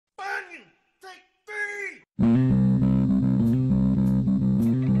Welcome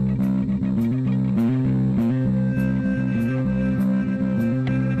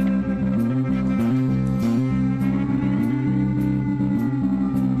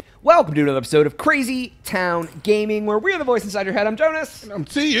to another episode of Crazy Town Gaming, where we're the voice inside your head. I'm Jonas. And I'm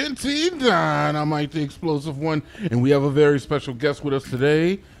TNT Dinomight, the explosive one, and we have a very special guest with us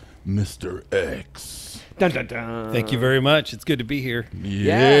today, Mr. X. Dun, dun, dun. Thank you very much. It's good to be here.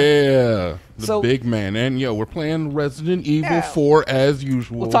 Yeah. The big man. And, we're playing Resident Evil 4 as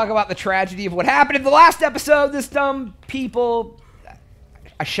usual. We'll talk about the tragedy of what happened in the last episode. This dumb people,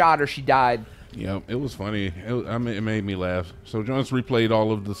 I shot her, she died. Yeah, it was funny. It made me laugh. So Jonas replayed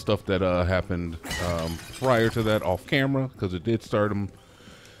all of the stuff that happened prior to that off camera, because it did start him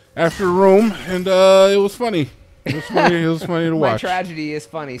after the room, and it was funny. It was funny. It was funny to watch. My tragedy is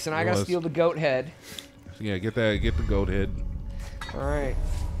funny, so now I gotta steal the goat head. Yeah, get the goat head. All right,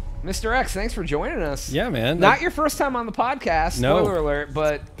 Mr. X, thanks for joining us. Yeah, man. Not your first time on the podcast. No. Spoiler alert,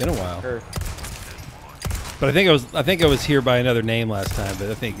 but Been a while. But I think I was here by another name last time.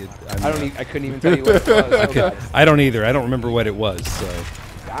 But I think I couldn't even tell you what it was. Okay. I don't either. I don't remember what it was. So.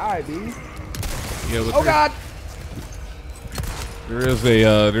 Die, B. Yeah, Oh God. There's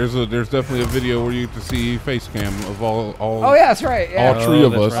definitely a video where you get to see face cam of all. Oh yeah, that's right. Yeah. All three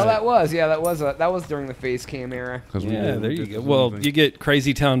of us. Oh, that was during the face cam era. Yeah, there you go. Well, you get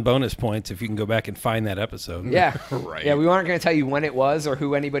Crazy Town bonus points if you can go back and find that episode. Yeah, right. Yeah, we aren't going to tell you when it was or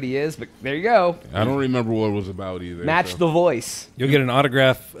who anybody is, but there you go. I don't remember what it was about either. Match the voice. You'll get an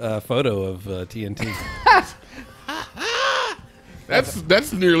autograph photo of TNT.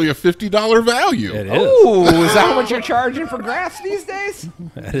 That's nearly a $50 value. It is. Ooh, is that how much you're charging for graphs these days?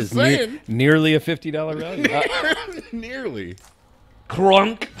 That is Saying. nearly a $50 value. Nearly.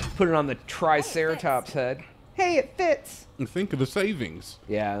 Crunk. Put it on the Triceratops head. Hey, it fits. And think of the savings.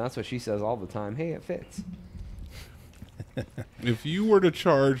 Yeah, that's what she says all the time. Hey, it fits. If you were to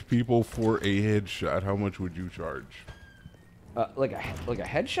charge people for a headshot, how much would you charge? Like a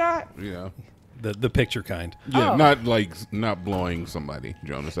headshot? Yeah. The picture kind. Yeah, not blowing somebody,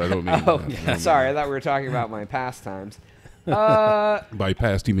 Jonas. I don't mean. Oh, yeah. Sorry, I thought we were talking about my pastimes. By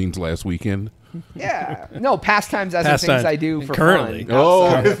past, he means last weekend. Yeah. No, pastimes as in things I do for currently. fun.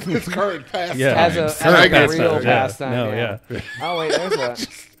 Oh, it's current pastime. Yeah. As a real pastime. No, yeah. Oh, wait, there's a...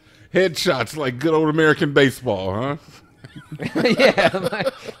 Headshots like good old American baseball, huh? Yeah,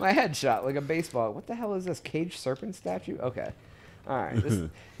 my headshot, like a baseball. What the hell is this? Caged serpent statue? Okay. All right. This,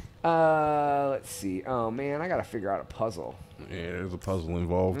 let's see. Oh, man, I got to figure out a puzzle. Yeah, there's a puzzle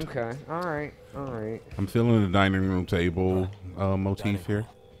involved. Okay. All right. All right. I'm feeling the dining room table motif here.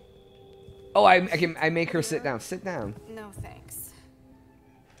 Oh, I make her sit down. Sit down. No, thanks.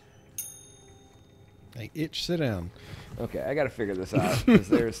 Hey, itch, sit down. Okay, I got to figure this out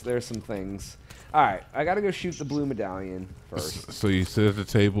because there's some things. All right, I got to go shoot the blue medallion first. So you sit at the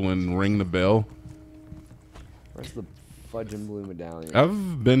table and ring the bell? Where's the fudging blue medallion?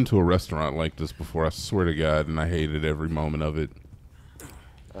 I've been to a restaurant like this before, I swear to God, and I hated every moment of it.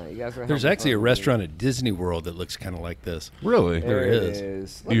 You guys are There's actually a restaurant at Disney World that looks kind of like this. Really? There There it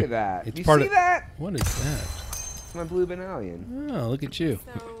is. Look at that. It's You part see of- that? What is that? It's my blue medallion. Oh, look at you.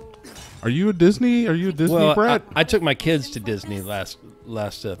 So, Are you a Disney Well, brat? I took my kids to Disney last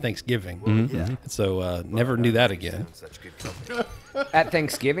Thanksgiving. Yeah. So never knew that again. At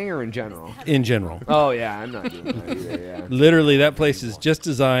Thanksgiving or in general? In general. Oh, yeah, I'm not doing that either, yeah. Literally, that place is just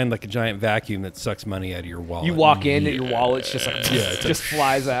designed like a giant vacuum that sucks money out of your wallet. You walk in and your wallet's just like, just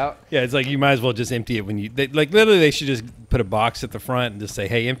flies out. Yeah, it's like you might as well just empty it when you... literally, they should just put a box at the front and just say,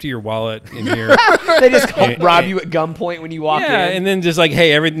 hey, empty your wallet in here. They just rob you at gunpoint when you walk in. Yeah, and then just like,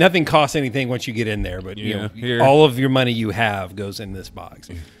 hey, nothing costs anything once you get in there, but here. all of your money you have goes in this box.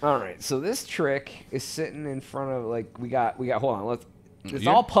 All right, so this trick is sitting in front of, like, we got hold on, it's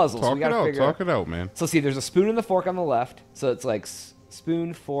all puzzles. Talk we gotta figure Talk it out, man. So see, there's a spoon and the fork on the left. So it's like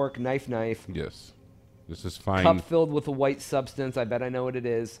spoon, fork, knife. Yes. This is fine. Cup filled with a white substance. I bet I know what it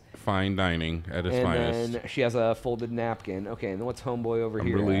is. Fine dining at its and finest. then she has a folded napkin. Okay, and then what's homeboy over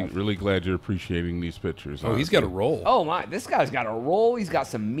here? I'm really glad you're appreciating these pictures. Oh, he's got a roll. Oh my, this guy's got a roll. He's got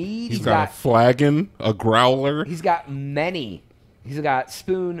some meat. He's got a flagon, a growler. He's got many. He's got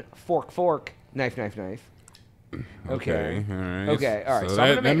spoon, fork, knife. Okay. All right. Okay. All right. So, So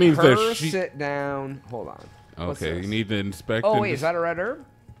I'm that gonna means make her that sit down. Hold on. What's Okay, this? you need to inspect. Oh and wait, is that a red herb?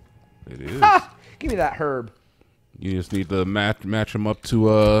 It is. Ha! Give me that herb. You just need to match them up to.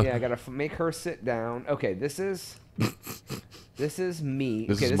 Yeah, I gotta make her sit down. Okay, this is me.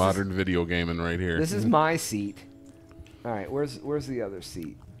 This Okay, is modern video gaming right here. This is my seat. All right, where's the other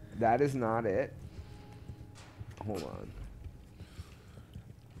seat? That is not it. Hold on.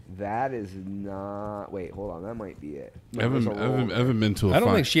 that is not. Wait, hold on. That might be it. I No, there's a roll haven't been to a I don't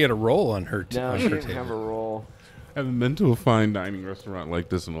fine, think she had a roll on her. no, On she her didn't have a table. roll. haven't been to a fine dining restaurant like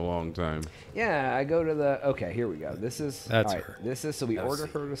this in a long time. Yeah, I go to the. Okay, here we go. This is. That's all right, her. This is so we Have a order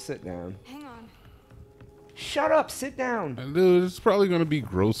seat. her to sit down. Hang on. Shut up! Sit down. And dude, it's probably gonna be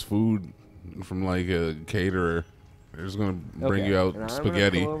gross food from like a caterer. They're just gonna bring Okay, you out and I'm gonna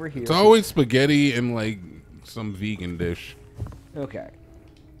spaghetti. come over here. It's always spaghetti and like some vegan dish. Okay.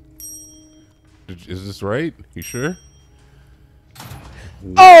 Is this right? You sure?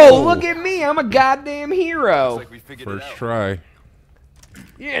 Oh, look at me! I'm a goddamn hero. Like we figured First it out. try.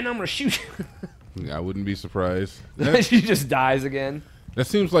 Yeah, and I'm gonna shoot I wouldn't be surprised. you. She just dies again. That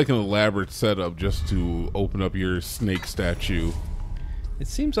seems like an elaborate setup just to open up your snake statue. It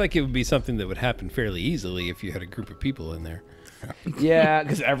seems like it would be something that would happen fairly easily if you had a group of people in there. Yeah,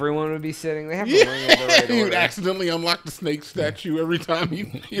 because everyone would be sitting. They have to learn the right You'd order. accidentally unlock the snake statue every time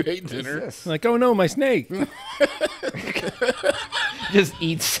you ate What's dinner. this? Like, oh no, my snake! Just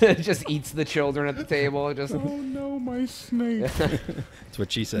eats the children at the table. Just Oh no, my snake. That's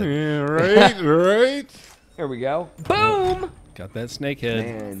what she said. Yeah, right, right. there we go. Boom. Got that snake head.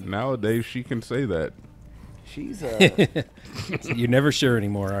 Man, Nowadays, she can say that. she's You're never sure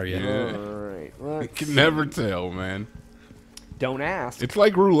anymore, are you? Yeah. all right. You Let's can see. never tell, man. Don't ask. It's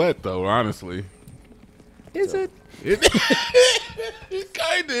like roulette, though, honestly. Is it? It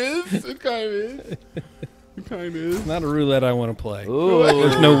kind of is. It kind of is. It kind of is. Not a roulette I want to play. Ooh.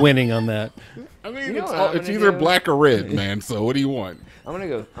 There's no winning on that. I mean, You know it's, what all, I'm it's gonna either do? black or red, man. So what do you want? I'm gonna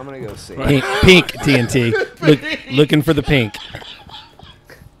go see. Pink TNT. Looking for the pink.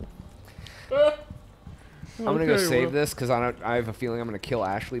 I'm gonna go Okay, save well, this because I have a feeling I'm gonna kill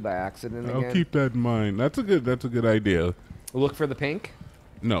Ashley by accident I'll again. keep that in mind. That's a good idea. Look for the pink.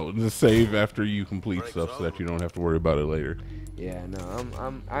 No, the save after you complete stuff so that you don't have to worry about it later. Yeah,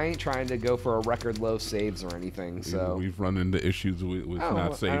 no, I ain't trying to go for a record low saves or anything. So We've run into issues with Oh, I not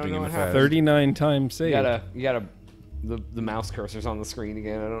don't saving know in what the happened. past. 39 times you saved. gotta the mouse cursor's on the screen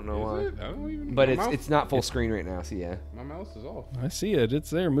again. I don't know why, Is it? I don't even. but my it's mouse- it's not full screen right now. So yeah, My mouse is off. I see it.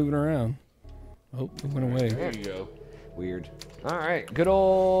 It's there moving around. Oh, it went away. There you go. weird. All right, good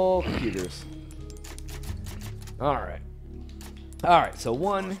old computers. All right. So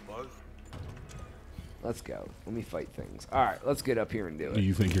one. Let's go. Let me fight things. All right, let's get up here and do Do it.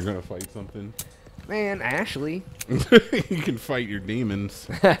 you think you're gonna fight something? Man, Ashley, You can fight your demons.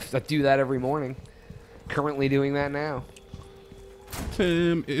 I do that every morning. Currently doing that now.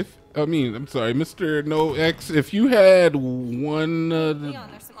 Tim, I'm sorry, Mr. No X, if you had one Leon,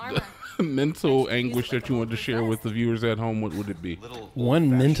 there's some armor. mental anguish that you want to share with the viewers at home, what would it be?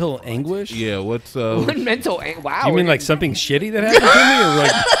 One mental anguish? Yeah, what's One mental. Wow. Do you mean like something shitty that happened to me,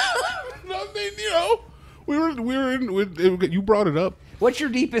 or like nothing, you know. We were in with you brought it up. What's your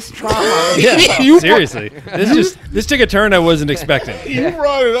deepest trauma? yeah? Seriously, this took a turn I wasn't expecting. You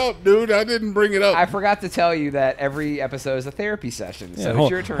brought it up, dude. I didn't bring it up. I forgot to tell you that every episode is a therapy session. So Yeah, it's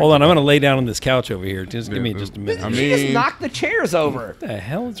hold, your turn. hold on, I'm gonna lay down on this couch over here. Just give me just a minute. I She mean- just knocked the chairs over. What the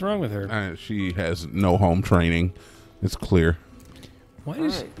hell is wrong with her? She has no home training. It's clear. Why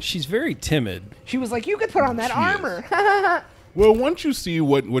is Alright. she's very timid? She was like, "You could put on that She armor." Well, once you see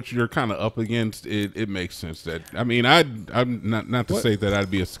what you're kind of up against, it makes sense. That I'm not to say that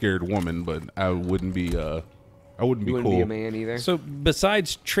I'd be a scared woman, but I wouldn't be You cool. wouldn't be a man either. So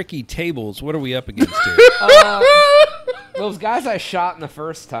besides tricky tables, what are we up against here? Those guys I shot in the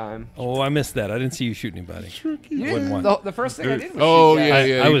first time. Oh, I missed that. I didn't see you shoot anybody. You Wasn't didn't, one. the first thing I did was Oh, shoot yeah, guys.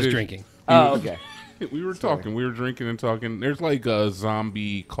 yeah. I you was did. drinking. Oh, okay. We were talking. We were drinking and talking. There's like a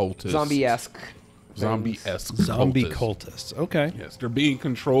zombie cultist. Zombie-esque. Zombie-esque. Zombie cultist. cultists. Okay. Yes, they're being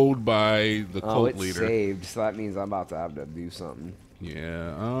controlled by the Oh, cult it's leader. saved, so that means I'm about to have to do something.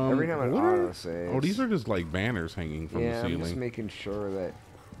 Yeah. Every time it what are- auto-saves. Oh, these are just like banners hanging from Yeah, the I'm just ceiling. making sure that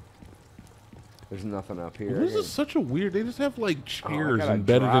there's nothing up here. This is such a weird. They just have like Oh, I chairs gotta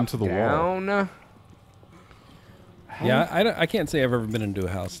embedded drop into the wall. down. Yeah, I can't say I've ever been into a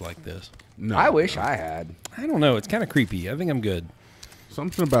house like this. No, I wish I had. I don't know. It's kind of creepy. I think I'm good.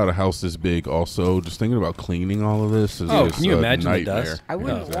 Something about a house this big. Also, just thinking about cleaning all of this is Oh, just can you a imagine the nightmare. dust? I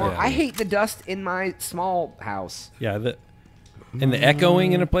wouldn't Yeah, want. yeah. I hate the dust in my small house. Yeah, and the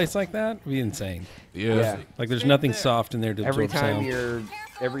echoing in a place like that would be insane. Yeah. Yeah. Like there's nothing soft in there to Every absorb time sound.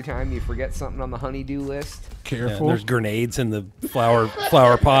 every time you forget something on the honeydew list, Yeah, Careful. there's grenades in the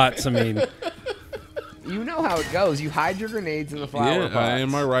flower pots. I mean, you know how it goes. You hide your grenades in the flower pots.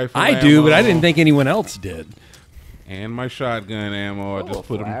 and my rifle. I do, but I ammo didn't think anyone else did. And my shotgun ammo. I Oh, just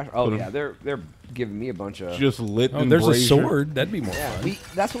put flash. them. Oh yeah, they're giving me a bunch of. just lit. Oh, and there's a brazier. sword. That'd be more Yeah, fun.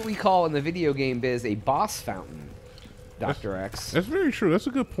 that's what we call in the video game biz a boss fountain. Dr. X. That's very true. That's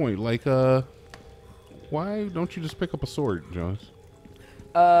a good point. Like, why don't you just pick up a sword, Jonas?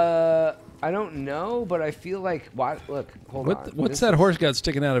 I don't know, but I feel like look, hold on. What's that horse got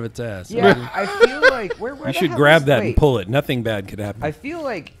sticking out of its ass? Yeah, I feel like where You the should hell grab is- that wait. and pull it. Nothing bad could happen. I feel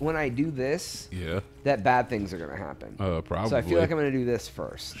like when I do this, Yeah. that bad things are gonna happen. Probably. So I feel like I'm gonna do this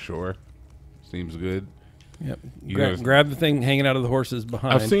first. Sure. Seems good. Yep. You guys- Grab the thing hanging out of the horse's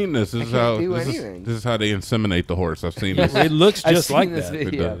behind. I've seen this. This is can't how do this anything. is how they inseminate the horse. I've seen this. It looks I've just seen like this that. It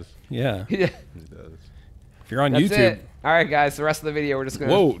video. does. Yeah. Yeah. It does. If you're on That's YouTube, it. All right, guys. The rest of the video, we're just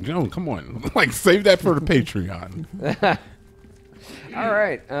gonna. Whoa, Joan, come on. Like, save that for the Patreon. All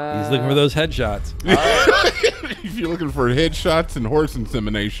right. he's looking for those headshots. If you're looking for headshots and horse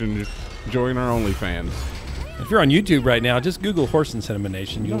insemination, join our OnlyFans. If you're on YouTube right now, just Google horse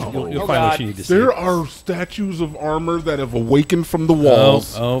insemination. You'll Oh, find what God. you need to see. There are statues of armor that have awakened from the Oh,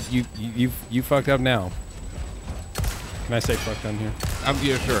 walls. you fucked up now. Can I say fucked on here?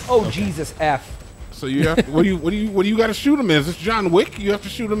 Yeah, sure. Oh Jesus F. So you have what do you got to shoot him as? It's John Wick. You have to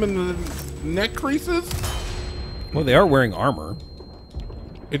shoot him in the neck creases. Well, they are wearing armor.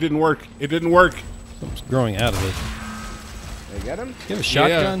 It didn't work. It didn't work. Something's growing out of it. They get him. You have a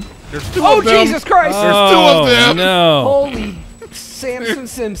shotgun? Yeah. There's two Oh of them. Jesus Christ! There's two of them. No. Holy Samson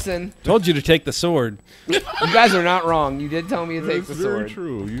Simpson. Told you to take the sword. You guys are not wrong. You did tell me to take That's the very sword.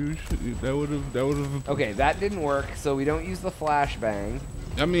 true. You should, that would have. Okay, that didn't work, so we don't use the flashbang.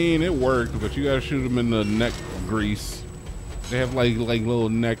 I mean, it worked, but you gotta shoot them in the neck grease. They have like little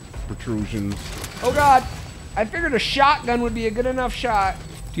neck protrusions. Oh God! I figured a shotgun would be a good enough shot.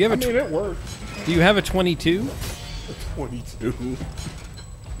 Do you have it worked. Do you have a 22? 22.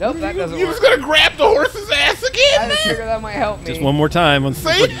 Nope, that doesn't You work. just gonna grab the horse's ass I again, just figured that might help me. Just one more time, on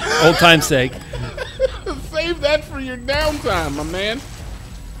See? old time's sake. Save that for your downtime, my man.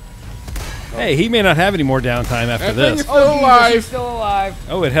 Hey, he may not have any more downtime after That thing this. is- Oh, Still Jesus, alive. he's still alive.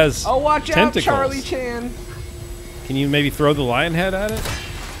 Oh, it has Oh, watch tentacles. out, Charlie Chan. Can you maybe throw the lion head at it?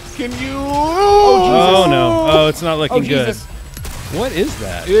 Can you? Oh no! Oh, it's not looking Oh, good. Jesus. What is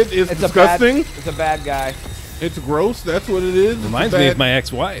that? It is It's disgusting. It's a bad guy. It's gross. That's what it is. Reminds me of my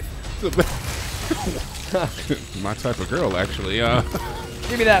ex-wife. my type of girl, actually.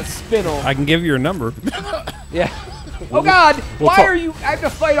 Give me that spinel. I can give you your number. Yeah. Oh God! we'll Why talk- are you? I have to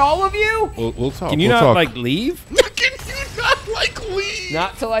fight all of you? We'll talk. Can you we'll not talk. like leave? Can you not like leave?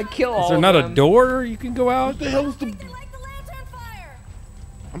 Not till I kill all Is there of not a them. door you can go out? What the hell is the? Like the lantern fire.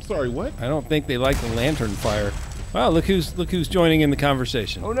 I'm sorry. What? I don't think they like the lantern fire. Wow, look who's joining in the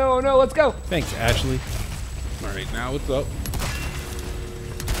conversation. Oh no! Oh no! Let's go. Thanks, Ashley. All right, now it's up.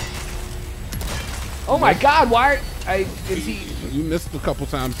 Oh my God! Why? Is he? You missed a couple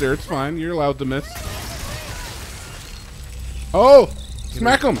times there. It's fine. You're allowed to miss. Oh,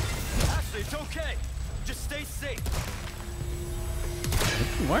 smack him. Ashley, it's okay. Just stay safe.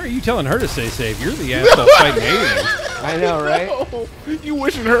 Why are you telling her to stay safe? You're the asshole fighting aliens. I know, right? Oh, you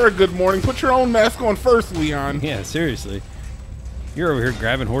wishing her a good morning. Put your own mask on first, Leon. Yeah, seriously. You're over here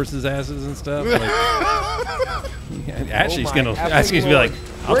grabbing horses' asses and stuff. Like, Ashley's my gonna effing Ashley's gonna be like,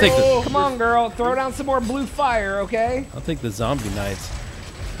 I'll take the Come on, girl. Throw down some more blue fire, okay? I'll take the zombie knights.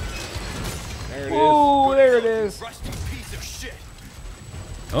 There it is. Oh, there it is. Rusty piece of shit.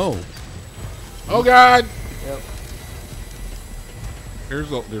 Oh, Oh God. Yep.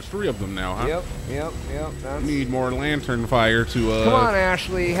 There's three of them now, huh? Yep. That's... Need more lantern fire to Come on,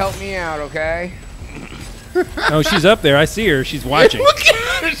 Ashley. Help me out, okay? no, she's up there. I see her. She's watching. Look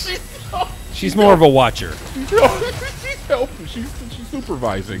at her. She's more of a watcher. She's helping. She's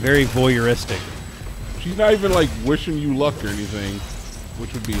supervising. Very voyeuristic. She's not even like wishing you luck or anything,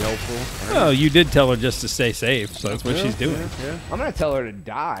 which would be helpful. Oh, you did tell her just to stay safe, so that's what she's doing. Yeah. I'm gonna tell her to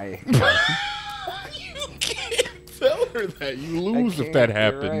die. You can't tell her that. You lose if that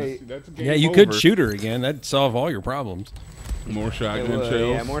can't, you're happens. right. That's game Yeah, you could over. shoot her again. That'd solve all your problems. More It shotgun would,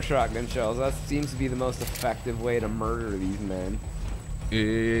 shells. yeah, more shotgun shells. That seems to be the most effective way to murder these men.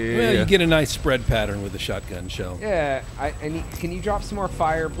 Yeah. Well, you get a nice spread pattern with a shotgun shell. Yeah, I need. Can you drop some more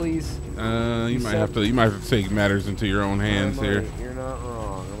fire, please? You might have to. You might have to take matters into your own hands I here. might. You're not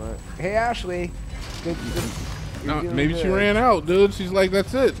wrong. Hey, Ashley. Good. No, You're doing maybe she good. ran out, dude. She's like,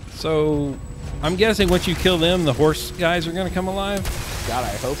 that's it. So, I'm guessing once you kill them, the horse guys are gonna come alive. God,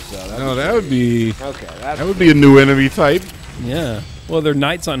 I hope so. No, that would be. Okay, that's That would be a new enemy type. Yeah. Well, they're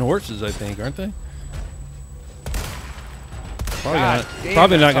knights on horses, I think, aren't they? Probably God not, damn,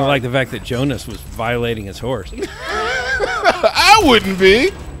 probably not that's gonna hard. like the fact that Jonas was violating his horse. I wouldn't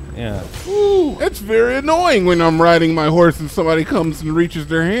be. Yeah. Ooh, it's very annoying when I'm riding my horse and somebody comes and reaches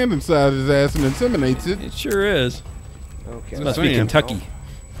their hand inside his ass and inseminates it. It sure is. Okay. It must be saying. Kentucky.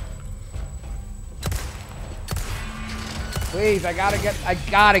 Please, I gotta get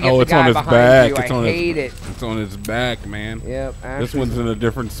Oh, the it's on guy his behind back. you. It's I on hate it. It's on his back, man. Yep. This one's in a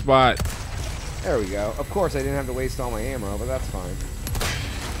different spot. There we go. Of course, I didn't have to waste all my ammo, but that's fine.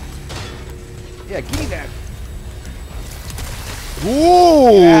 Yeah, give me that.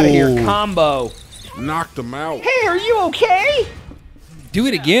 Whoa! Get out of here, combo. Knocked him out. Hey, are you okay? Do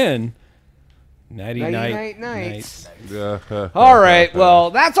it again. Nighty Night, night. nights. Yeah. All right, well,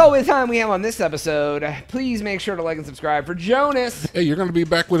 that's all the time we have on this episode. Please make sure to like and subscribe for Jonas. Hey, you're going to be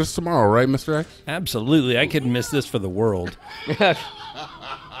back with us tomorrow, right, Mr. X? Absolutely. I couldn't miss this for the world.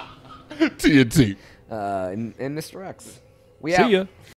 TNT. And Mr. X. We See out. ya.